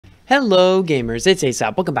Hello gamers, it's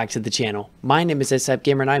ASAP. Welcome back to the channel. My name is ASAP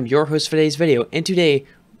Gamer and I'm your host for today's video. And today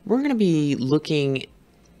we're going to be looking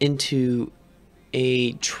into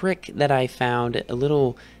a trick that I found, a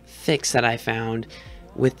little fix that I found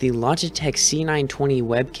with the Logitech C920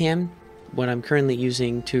 webcam, what I'm currently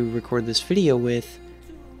using to record this video with,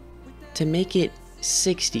 to make it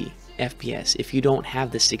 60 FPS if you don't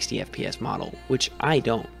have the 60 FPS model, which I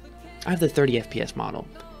don't. I have the 30 FPS model.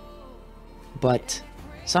 But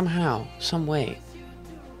somehow, some way,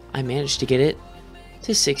 I managed to get it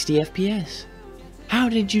to 60 FPS. How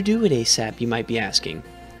did you do it, ASAP, you might be asking?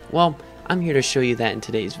 Well, I'm here to show you that in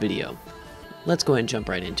today's video. Let's go ahead and jump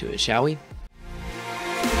right into it, shall we?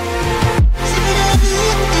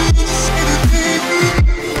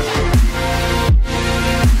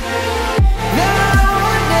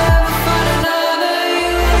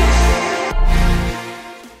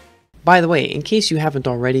 By the way, in case you haven't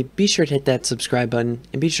already, be sure to hit that subscribe button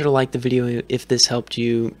and be sure to like the video if this helped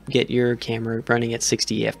you get your camera running at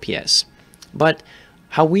 60 FPS. But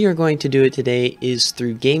how we are going to do it today is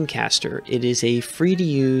through Gamecaster. It is a free to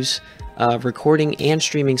use recording and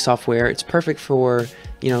streaming software. It's perfect for,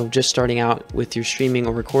 just starting out with your streaming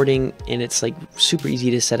or recording, and it's like super easy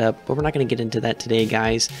to set up, but we're not going to get into that today,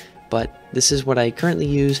 guys. But this is what I currently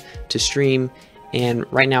use to stream. And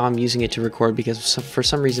right now I'm using it to record because for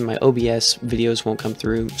some reason my OBS videos won't come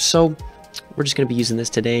through. So we're just going to be using this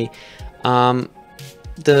today.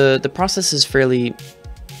 The process is fairly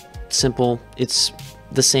simple. It's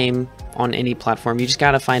the same on any platform. You just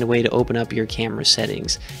got to find a way to open up your camera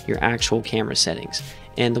settings, your actual camera settings.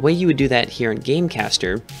 And the way you would do that here in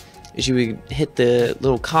Gamecaster is you would hit the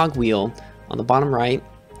little cog wheel on the bottom right,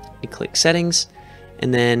 you click settings,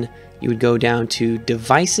 and then you would go down to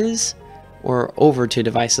devices, or over to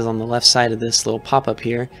devices on the left side of this little pop-up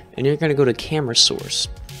here, and you're going to go to camera source.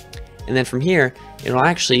 And then from here, it'll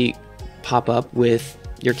actually pop up with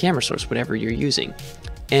your camera source, whatever you're using.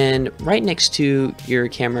 And right next to your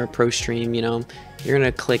camera pro stream, you're going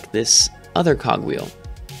to click this other cogwheel.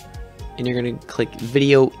 And you're going to click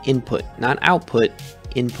video input, not output,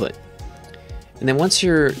 input. And then once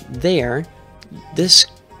you're there, this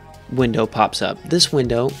window pops up. This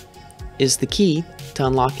window is the key to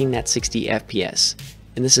unlocking that 60 FPS,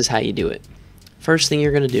 and this is how you do it. First thing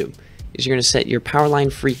you're going to do is you're going to set your power line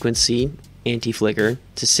frequency anti-flicker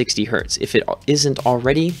to 60 Hertz. If it isn't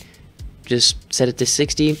already, just set it to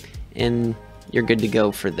 60 and you're good to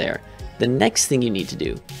go for there. The next thing you need to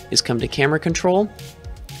do is come to camera control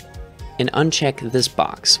and uncheck this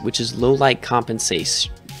box, which is low light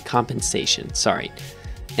compensation.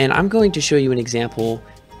 And I'm going to show you an example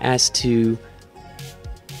as to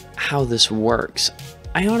how this works.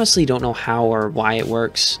 I honestly don't know how or why it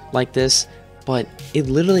works like this, but it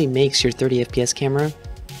literally makes your 30 FPS camera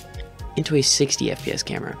into a 60 FPS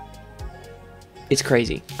camera. It's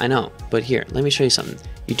crazy, I know, but here, let me show you something.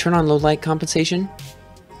 You turn on low light compensation,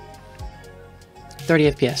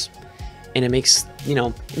 30 FPS, and it makes,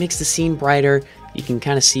 it makes the scene brighter, you can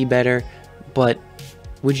kind of see better, but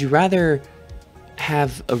would you rather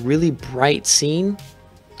have a really bright scene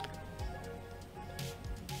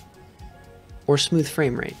or smooth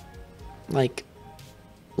frame rate? Like,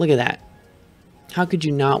 look at that. How could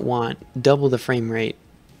you not want double the frame rate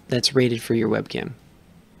that's rated for your webcam?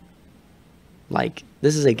 Like,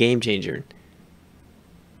 this is a game changer.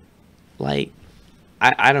 Like,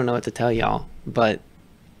 I don't know what to tell y'all, but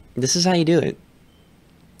this is how you do it.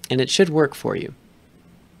 And it should work for you.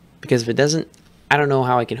 Because if it doesn't, I don't know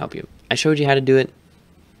how I can help you. I showed you how to do it.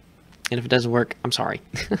 And if it doesn't work, I'm sorry.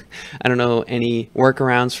 I don't know any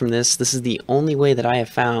workarounds from this. This is the only way that I have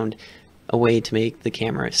found a way to make the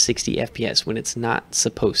camera 60 FPS when it's not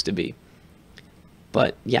supposed to be.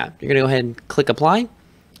 But yeah, you're going to go ahead and click apply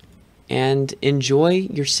and enjoy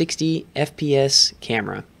your 60 FPS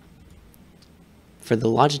camera for the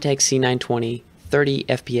Logitech C920 30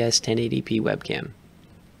 FPS 1080p webcam.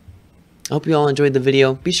 I hope you all enjoyed the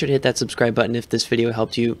video. Be sure to hit that subscribe button if this video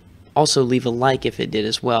helped you. Also, leave a like if it did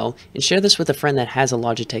as well, and share this with a friend that has a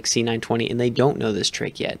Logitech C920 and they don't know this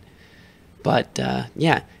trick yet. But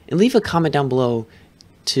yeah, and leave a comment down below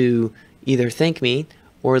to either thank me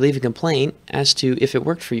or leave a complaint as to if it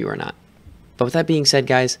worked for you or not. But with that being said,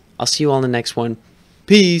 guys, I'll see you all in the next one.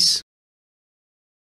 Peace!